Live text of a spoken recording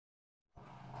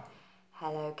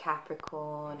Hello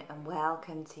Capricorn, and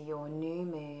welcome to your new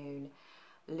moon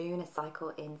lunar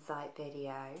cycle insight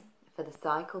video for the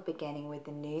cycle beginning with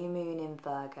the new moon in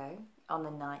Virgo on the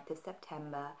 9th of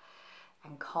September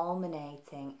and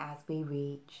culminating as we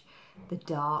reach the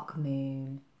dark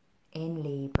moon in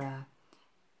Libra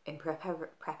in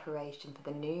preparation for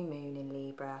the new moon in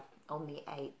Libra on the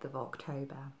 8th of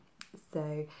October.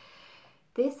 So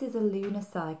this is a lunar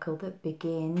cycle that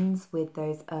begins with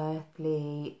those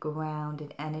earthly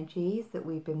grounded energies that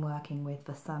we've been working with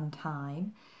for some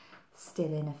time,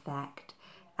 still in effect,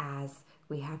 as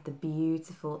we have the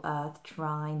beautiful Earth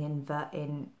trine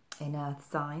in Earth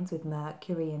signs with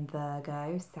Mercury in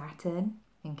Virgo, Saturn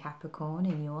in Capricorn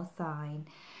in your sign,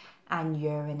 and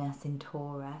Uranus in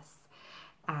Taurus.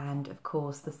 And of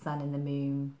course the Sun and the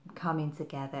Moon coming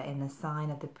together in the sign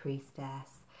of the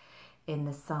Priestess, in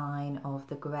the sign of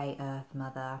the Grey Earth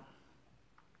Mother,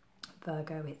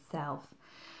 Virgo itself.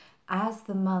 As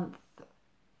the month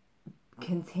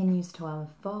continues to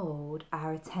unfold,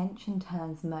 our attention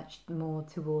turns much more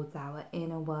towards our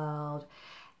inner world,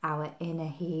 our inner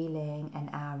healing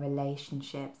and our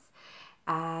relationships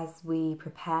as we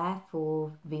prepare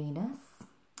for Venus,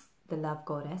 the love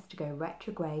goddess, to go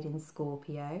retrograde in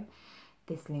Scorpio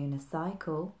this lunar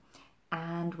cycle.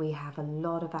 And we have a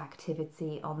lot of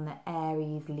activity on the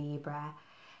Aries-Libra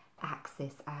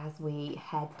axis as we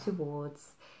head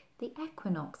towards the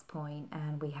equinox point,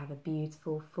 and we have a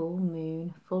beautiful full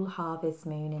moon, full harvest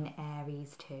moon in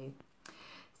Aries too.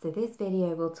 So this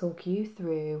video will talk you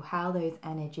through how those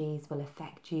energies will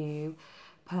affect you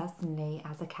personally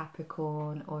as a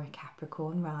Capricorn or a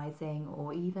Capricorn rising,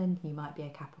 or even you might be a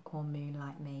Capricorn moon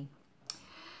like me.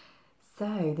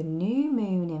 So the new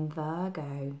moon in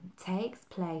Virgo takes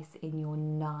place in your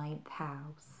 9th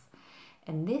house,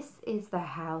 and this is the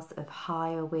house of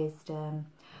higher wisdom,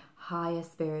 higher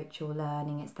spiritual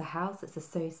learning. It's the house that's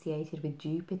associated with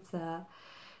Jupiter,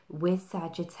 with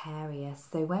Sagittarius.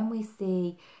 So when we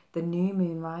see the new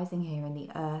moon rising here in the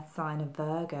earth sign of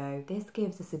Virgo, this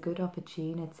gives us a good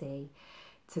opportunity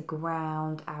to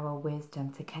ground our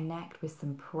wisdom, to connect with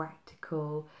some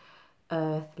practical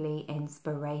earthly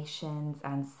inspirations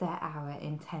and set our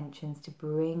intentions to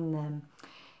bring them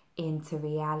into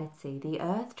reality. The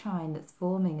earth trine that's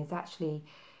forming is actually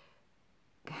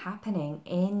happening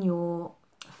in your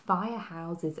fire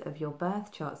houses of your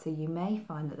birth chart, so you may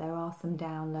find that there are some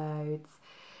downloads,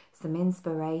 some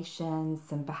inspirations,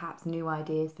 some perhaps new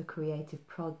ideas for creative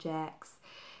projects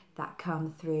that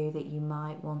come through that you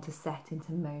might want to set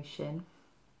into motion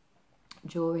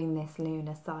during this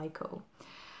lunar cycle.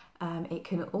 It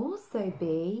can also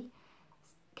be,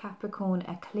 Capricorn,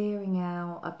 a clearing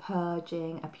out, a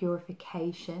purging, a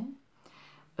purification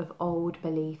of old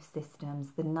belief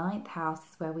systems. The 9th house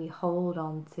is where we hold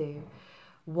on to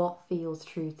what feels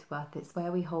true to us. It's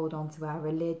where we hold on to our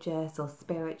religious or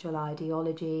spiritual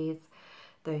ideologies,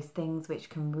 those things which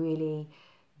can really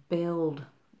build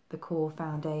the core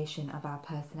foundation of our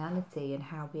personality and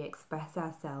how we express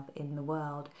ourselves in the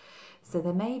world. So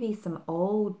there may be some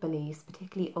old beliefs,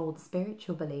 particularly old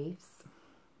spiritual beliefs,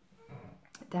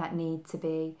 that need to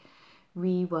be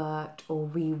reworked or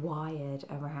rewired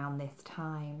around this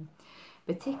time,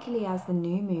 particularly as the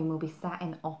new moon will be sat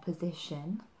in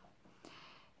opposition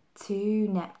to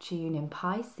Neptune in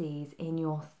Pisces in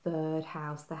your 3rd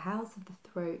house, the house of the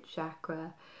throat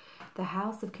chakra, the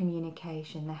house of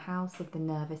communication, the house of the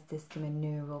nervous system and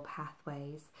neural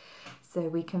pathways. So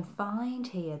we can find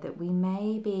here that we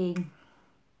may be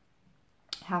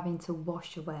having to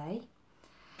wash away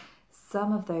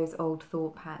some of those old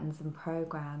thought patterns and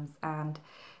programs. And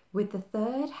with the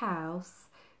 3rd house,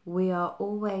 we are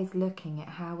always looking at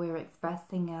how we're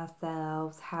expressing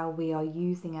ourselves, how we are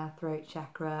using our throat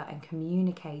chakra and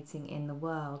communicating in the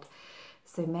world.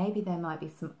 So maybe there might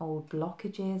be some old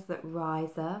blockages that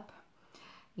rise up,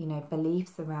 you know,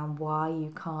 beliefs around why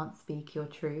you can't speak your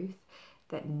truth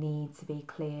that need to be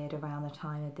cleared around the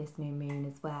time of this new moon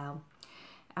as well.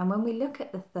 And when we look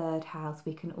at the 3rd house,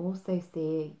 we can also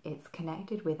see it's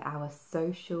connected with our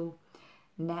social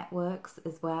networks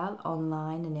as well,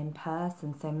 online and in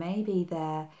person. So maybe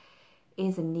there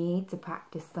is a need to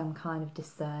practice some kind of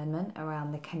discernment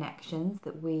around the connections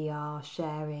that we are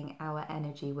sharing our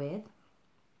energy with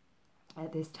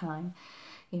at this time.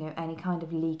 You know, any kind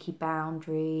of leaky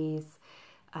boundaries,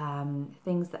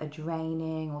 things that are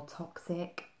draining or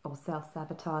toxic or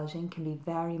self-sabotaging can be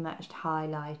very much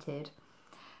highlighted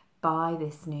by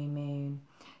this new moon.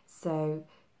 So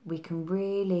we can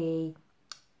really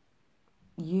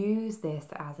use this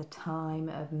as a time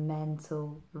of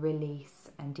mental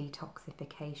release and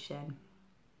detoxification.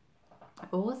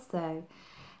 Also,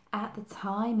 at the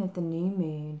time of the new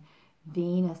moon,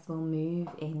 Venus will move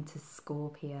into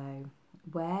Scorpio,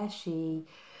 where she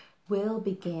will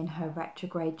begin her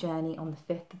retrograde journey on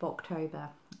the 5th of October.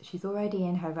 She's already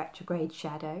in her retrograde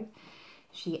shadow.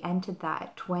 She entered that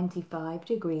at 25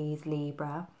 degrees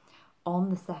Libra on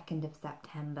the 2nd of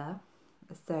September.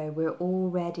 So we're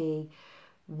already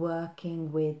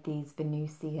working with these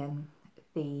Venusian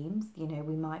themes. You know,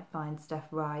 we might find stuff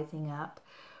rising up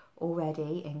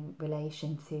already in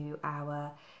relation to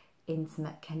our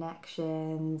intimate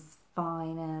connections,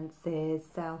 finances,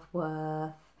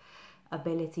 self-worth,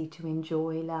 ability to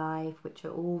enjoy life, which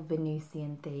are all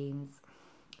Venusian themes.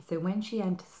 So when she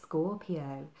enters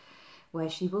Scorpio, where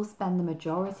she will spend the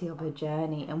majority of her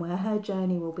journey and where her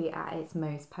journey will be at its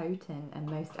most potent and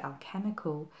most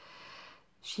alchemical,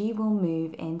 she will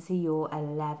move into your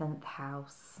 11th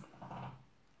house,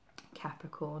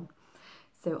 Capricorn.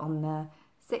 So on the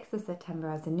 6th of September,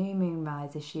 as the new moon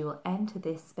rises, she will enter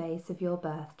this space of your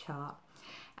birth chart.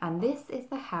 And this is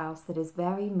the house that is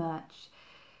very much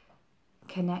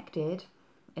connected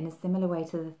in a similar way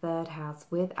to the 3rd house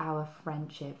with our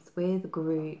friendships, with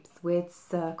groups, with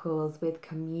circles, with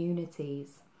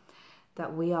communities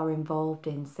that we are involved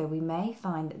in. So we may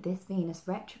find that this Venus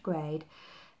retrograde,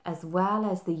 as well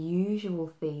as the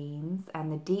usual themes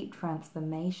and the deep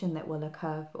transformation that will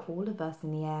occur for all of us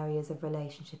in the areas of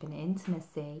relationship and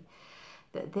intimacy,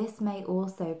 that this may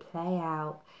also play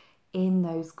out in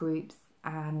those groups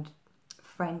and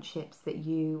friendships that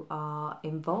you are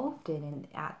involved in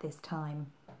at this time.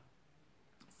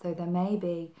 So there may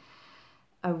be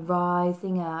a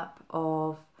rising up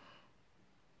of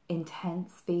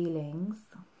intense feelings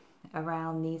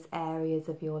around these areas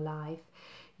of your life.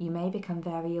 You may become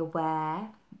very aware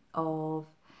of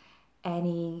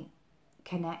any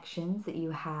connections that you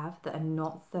have that are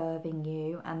not serving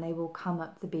you, and they will come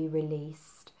up to be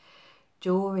released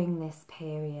during this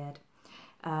period.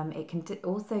 It can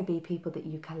also be people that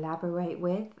you collaborate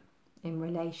with in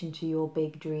relation to your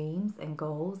big dreams and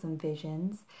goals and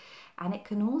visions. And it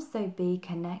can also be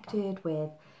connected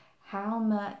with how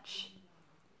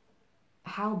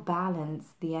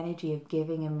balanced the energy of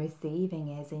giving and receiving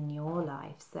is in your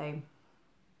life. So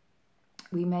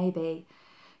we may be,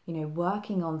 you know,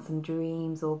 working on some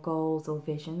dreams or goals or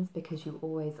visions, because you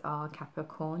always are,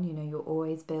 Capricorn, you know, you're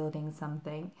always building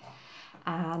something.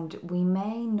 And we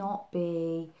may not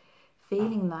be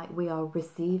feeling like we are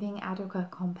receiving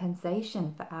adequate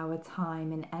compensation for our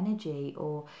time and energy,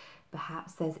 or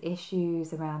perhaps there's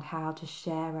issues around how to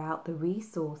share out the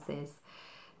resources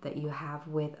that you have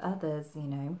with others, you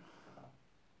know.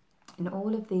 And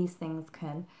all of these things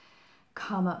can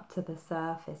come up to the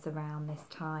surface around this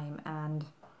time. And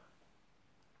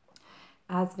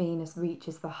as Venus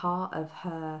reaches the heart of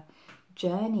her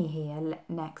journey here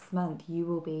next month, you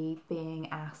will be being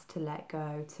asked to let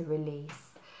go, to release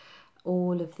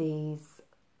all of these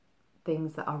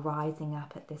things that are rising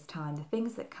up at this time. The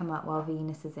things that come up while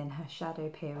Venus is in her shadow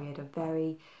period are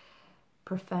very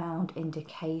profound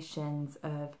indications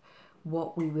of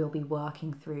what we will be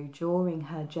working through during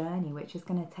her journey, which is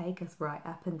going to take us right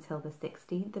up until the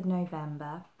 16th of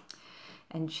November.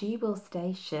 And she will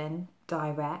station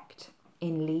direct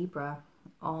in Libra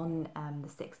on the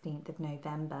 16th of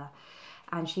November.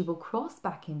 And she will cross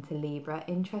back into Libra,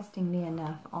 interestingly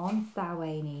enough, on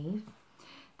Samhain Eve,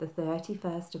 the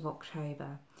 31st of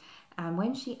October. And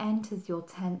when she enters your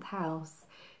 10th house,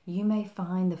 you may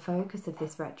find the focus of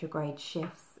this retrograde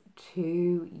shifts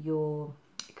to your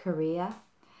career,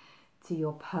 to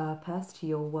your purpose, to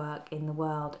your work in the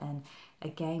world. And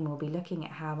again, we'll be looking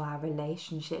at how our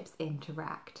relationships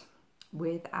interact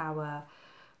with our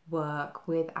work,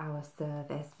 with our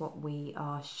service, what we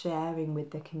are sharing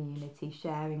with the community,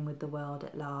 sharing with the world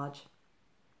at large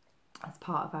as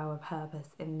part of our purpose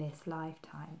in this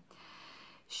lifetime.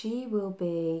 She will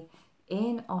be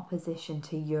in opposition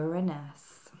to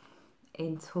Uranus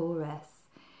in Taurus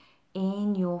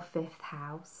in your 5th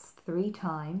house 3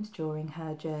 times during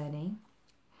her journey.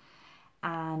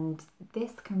 And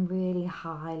this can really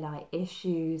highlight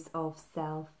issues of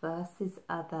self versus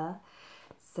other.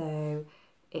 So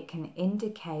it can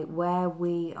indicate where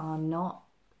we are not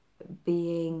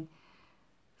being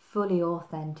fully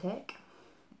authentic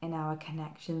in our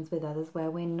connections with others,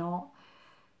 where we're not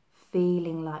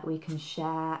feeling like we can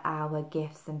share our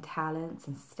gifts and talents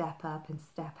and step up and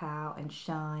step out and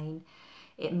shine.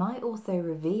 It might also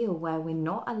reveal where we're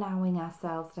not allowing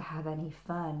ourselves to have any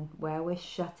fun, where we're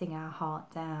shutting our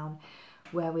heart down,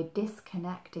 where we're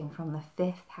disconnecting from the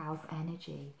 5th house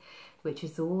energy, which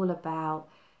is all about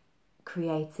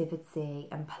creativity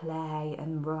and play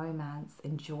and romance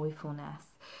and joyfulness.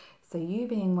 So you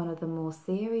being one of the more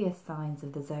serious signs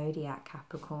of the zodiac,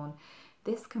 Capricorn,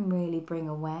 this can really bring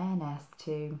awareness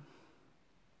to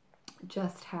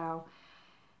just how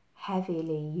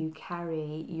heavily you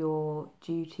carry your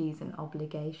duties and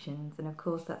obligations. And of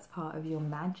course that's part of your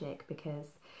magic, because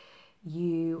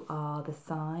you are the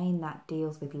sign that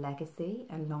deals with legacy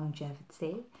and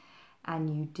longevity, and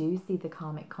you do see the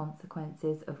karmic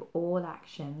consequences of all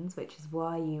actions, which is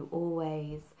why you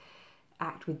always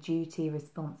act with duty,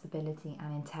 responsibility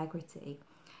and integrity.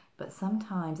 But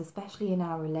sometimes, especially in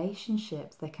our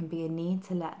relationships, there can be a need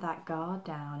to let that guard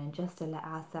down and just to let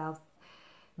ourselves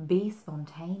be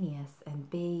spontaneous and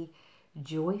be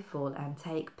joyful and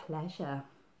take pleasure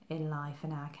in life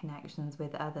and our connections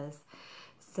with others.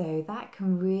 So that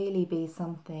can really be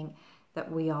something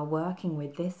that we are working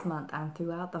with this month and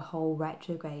throughout the whole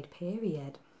retrograde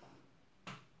period.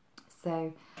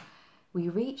 So we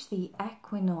reach the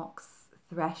equinox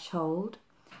threshold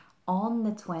on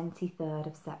the 23rd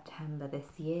of September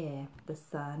this year. The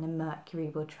Sun and Mercury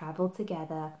will travel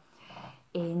together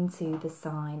into the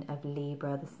sign of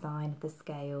Libra, the sign of the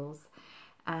scales.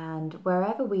 And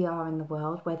wherever we are in the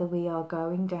world, whether we are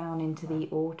going down into the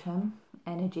autumn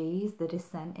energies, the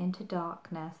descent into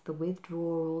darkness, the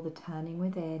withdrawal, the turning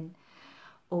within,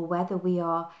 or whether we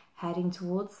are heading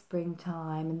towards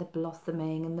springtime and the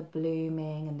blossoming and the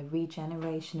blooming and the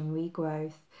regeneration and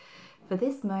regrowth, for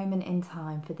this moment in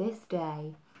time, for this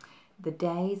day, the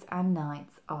days and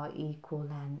nights are equal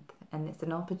length, and it's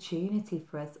an opportunity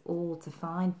for us all to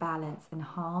find balance and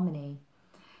harmony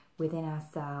within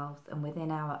ourselves and within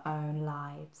our own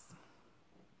lives.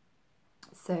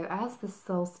 So as the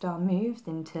soul star moves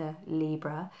into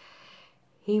Libra,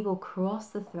 he will cross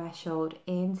the threshold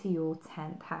into your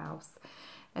 10th house.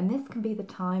 And this can be the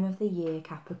time of the year,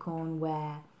 Capricorn,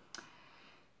 where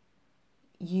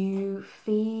you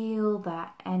feel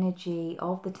that energy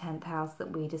of the 10th house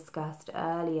that we discussed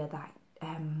earlier, that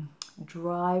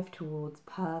drive towards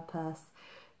purpose,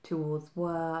 towards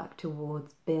work,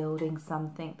 towards building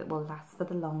something that will last for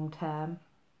the long term,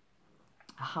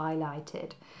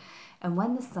 highlighted. And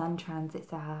when the Sun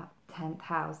transits our 10th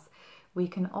house, we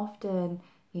can often,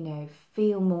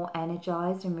 feel more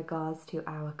energized in regards to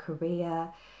our career.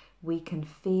 We can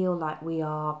feel like we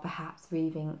are perhaps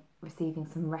receiving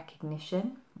some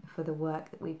recognition for the work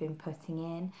that we've been putting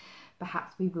in.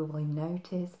 Perhaps we will be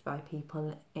noticed by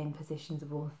people in positions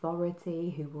of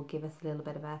authority who will give us a little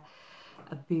bit of a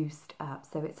boost up.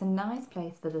 So it's a nice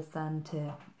place for the Sun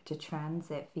to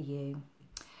transit for you.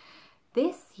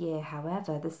 This year,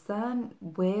 however, the Sun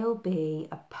will be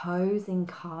opposing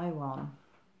Chiron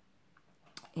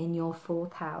in your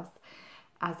 4th house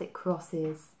as it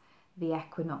crosses the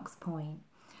equinox point.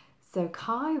 So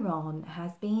Chiron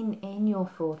has been in your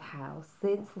 4th house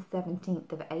since the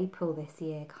 17th of April this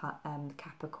year,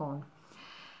 Capricorn.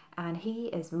 And he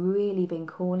has really been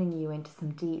calling you into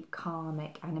some deep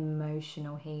karmic and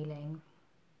emotional healing.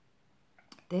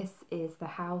 This is the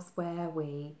house where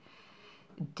we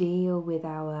deal with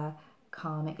our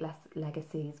karmic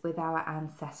legacies, with our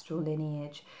ancestral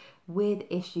lineage, with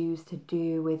issues to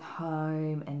do with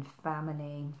home and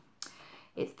family.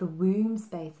 It's the womb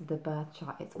space of the birth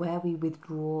chart. It's where we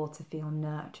withdraw to feel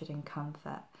nurtured and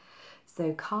comfort.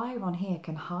 So Chiron here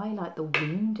can highlight the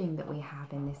wounding that we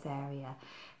have in this area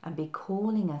and be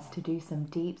calling us to do some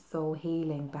deep soul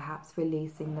healing, perhaps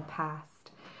releasing the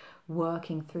past,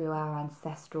 working through our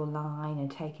ancestral line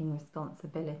and taking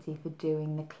responsibility for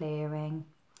doing the clearing.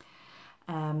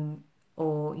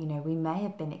 Or, we may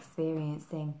have been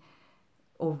experiencing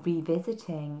or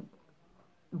revisiting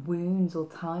wounds or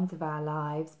times of our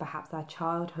lives, perhaps our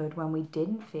childhood, when we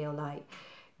didn't feel like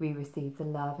we received the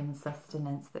love and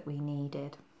sustenance that we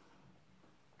needed.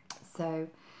 So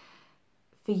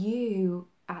for you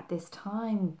at this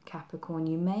time, Capricorn,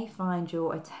 you may find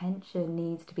your attention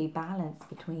needs to be balanced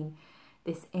between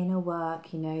this inner work,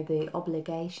 the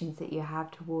obligations that you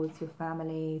have towards your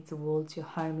family, towards your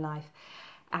home life,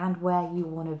 and where you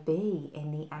want to be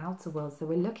in the outer world. So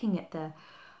we're looking at the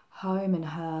home and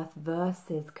hearth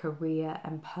versus career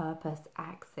and purpose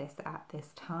axis at this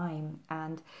time.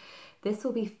 And this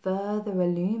will be further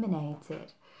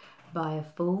illuminated by a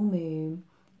full moon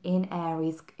in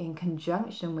Aries in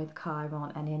conjunction with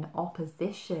Chiron and in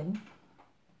opposition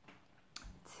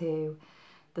to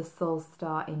the Soul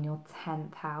Star in your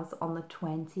 10th house on the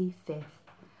 25th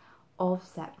of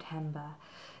September.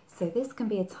 So this can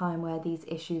be a time where these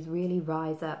issues really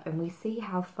rise up, and we see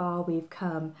how far we've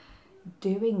come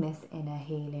doing this inner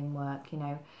healing work,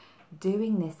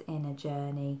 doing this inner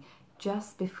journey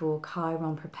just before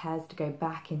Chiron prepares to go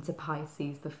back into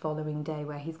Pisces the following day,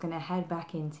 where he's going to head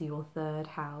back into your 3rd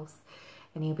house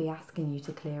and he'll be asking you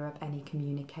to clear up any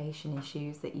communication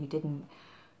issues that you didn't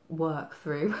work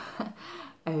through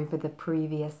over the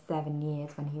previous 7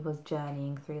 years when he was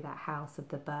journeying through that house of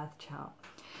the birth chart.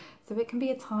 So it can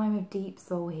be a time of deep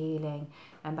soul healing,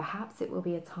 and perhaps it will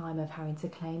be a time of having to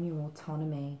claim your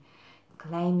autonomy,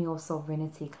 claim your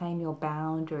sovereignty, claim your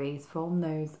boundaries from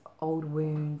those old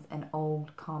wounds and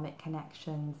old karmic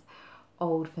connections,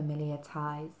 old familiar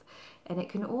ties. And it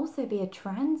can also be a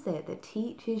transit that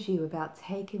teaches you about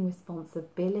taking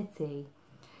responsibility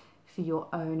for your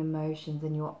own emotions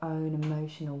and your own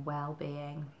emotional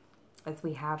well-being, as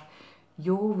we have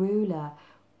your ruler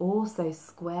also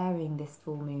squaring this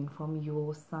full moon from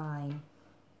your sign.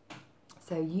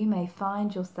 So you may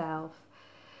find yourself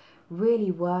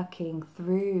really working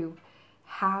through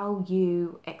how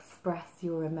you express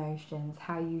your emotions,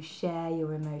 how you share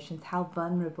your emotions, how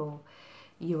vulnerable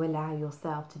you allow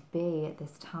yourself to be at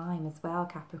this time as well,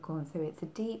 Capricorn. So it's a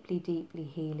deeply, deeply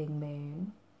healing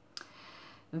moon.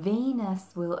 Venus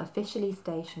will officially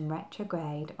station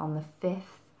retrograde on the 5th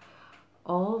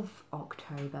of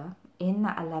October in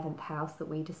that 11th house that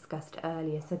we discussed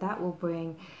earlier. So that will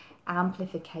bring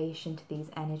amplification to these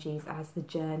energies as the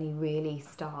journey really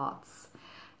starts.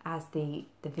 As the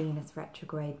Venus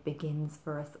retrograde begins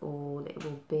for us all, it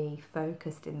will be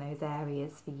focused in those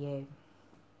areas for you.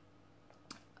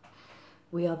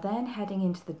 We are then heading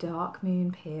into the dark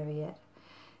moon period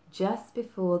just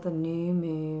before the new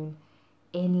moon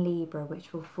in Libra,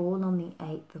 which will fall on the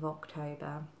 8th of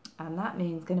October. And that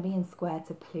moon is going to be in square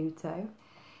to Pluto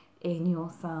in your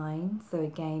sign. So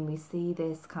again, we see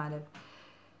this kind of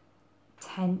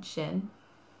tension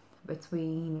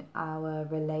between our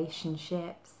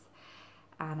relationships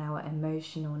and our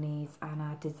emotional needs and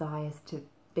our desires to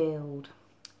build,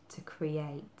 to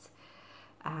create.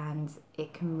 And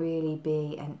it can really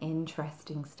be an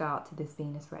interesting start to this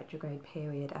Venus retrograde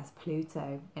period, as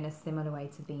Pluto, in a similar way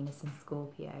to Venus in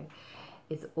Scorpio,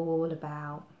 is all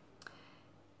about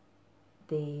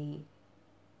the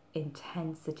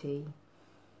intensity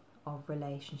of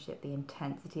relationship, the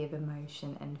intensity of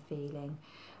emotion and feeling,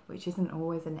 which isn't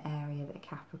always an area that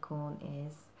Capricorn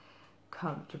is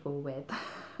comfortable with.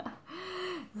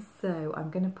 So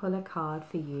I'm going to pull a card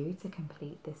for you to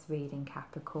complete this reading,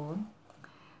 Capricorn,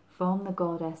 from the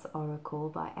Goddess Oracle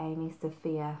by Amy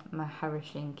Sophia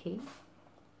Maharishinki.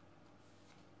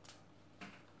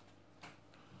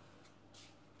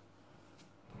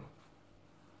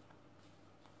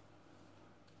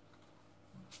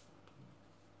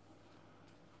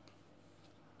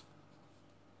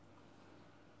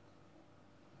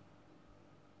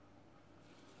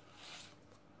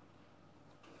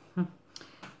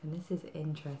 And this is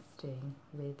interesting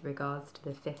with regards to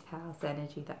the 5th house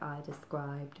energy that I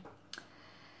described.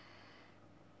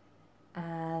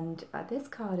 And this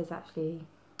card has actually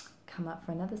come up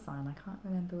for another sign. I can't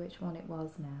remember which one it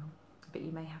was now, but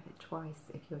you may have it twice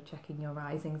if you're checking your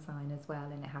rising sign as well,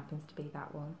 and it happens to be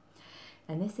that one.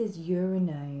 And this is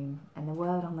Uranome, and the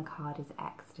word on the card is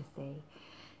ecstasy.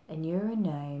 And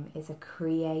Uranome is a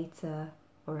creator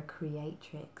or a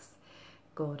creatrix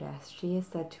goddess. She is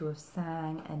said to have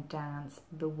sang and danced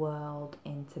the world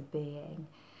into being.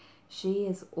 She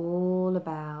is all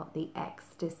about the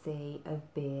ecstasy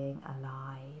of being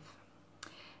alive.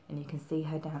 And you can see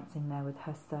her dancing there with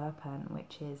her serpent,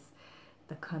 which is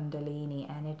the Kundalini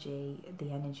energy,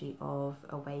 the energy of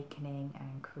awakening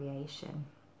and creation.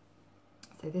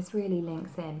 So this really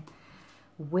links in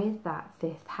with that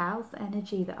 5th house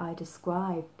energy that I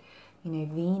described. You know,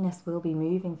 Venus will be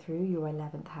moving through your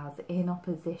 11th house in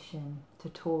opposition to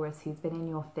Taurus, who's been in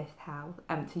your 5th house,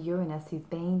 to Uranus, who's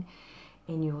been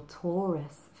in your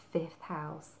Taurus 5th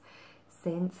house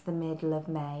since the middle of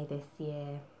May this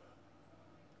year.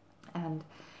 And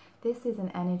this is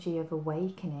an energy of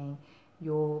awakening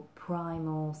your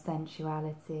primal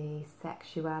sensuality,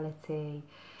 sexuality,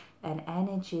 an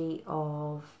energy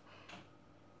of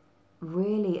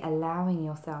really allowing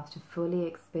yourself to fully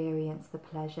experience the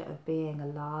pleasure of being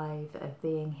alive, of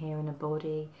being here in a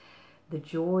body, the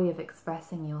joy of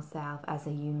expressing yourself as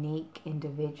a unique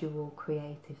individual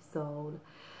creative soul.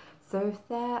 So if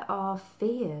there are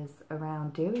fears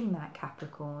around doing that,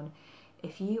 Capricorn,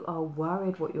 if you are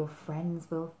worried what your friends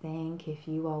will think, if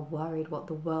you are worried what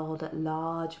the world at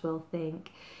large will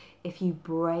think, if you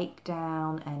break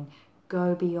down and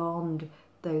go beyond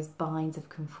those binds of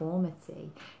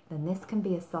conformity, then this can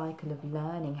be a cycle of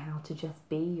learning how to just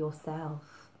be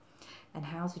yourself and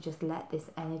how to just let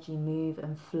this energy move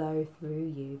and flow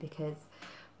through you. Because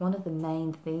one of the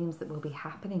main themes that will be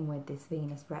happening with this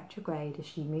Venus retrograde as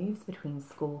she moves between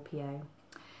Scorpio,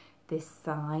 this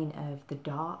sign of the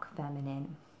dark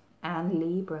feminine, and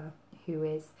Libra, who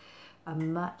is a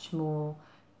much more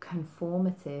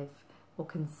conformative or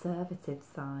conservative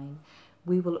sign,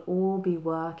 we will all be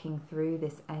working through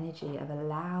this energy of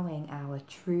allowing our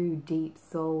true deep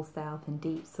soul self and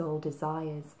deep soul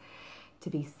desires to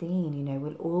be seen. You know,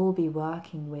 we'll all be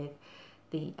working with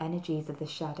the energies of the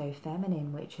shadow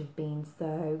feminine, which have been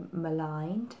so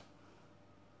maligned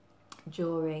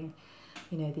during,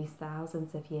 you know, these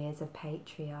thousands of years of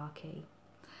patriarchy.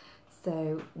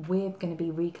 So we're going to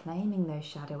be reclaiming those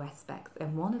shadow aspects,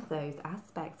 and one of those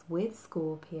aspects with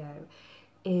Scorpio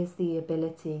is the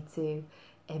ability to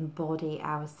embody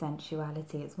our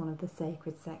sensuality. It's one of the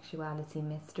sacred sexuality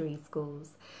mystery schools.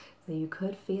 So you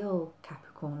could feel,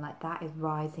 Capricorn, like that is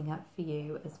rising up for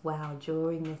you as well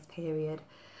during this period.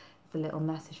 It's a little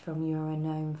message from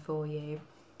Uranome for you.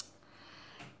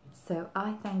 So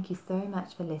I thank you so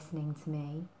much for listening to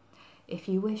me. If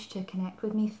you wish to connect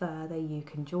with me further, you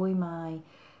can join my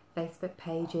Facebook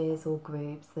pages or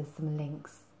groups. There's some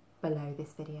links below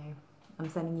this video. I'm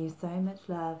sending you so much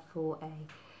love for a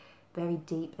very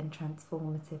deep and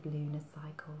transformative lunar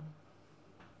cycle.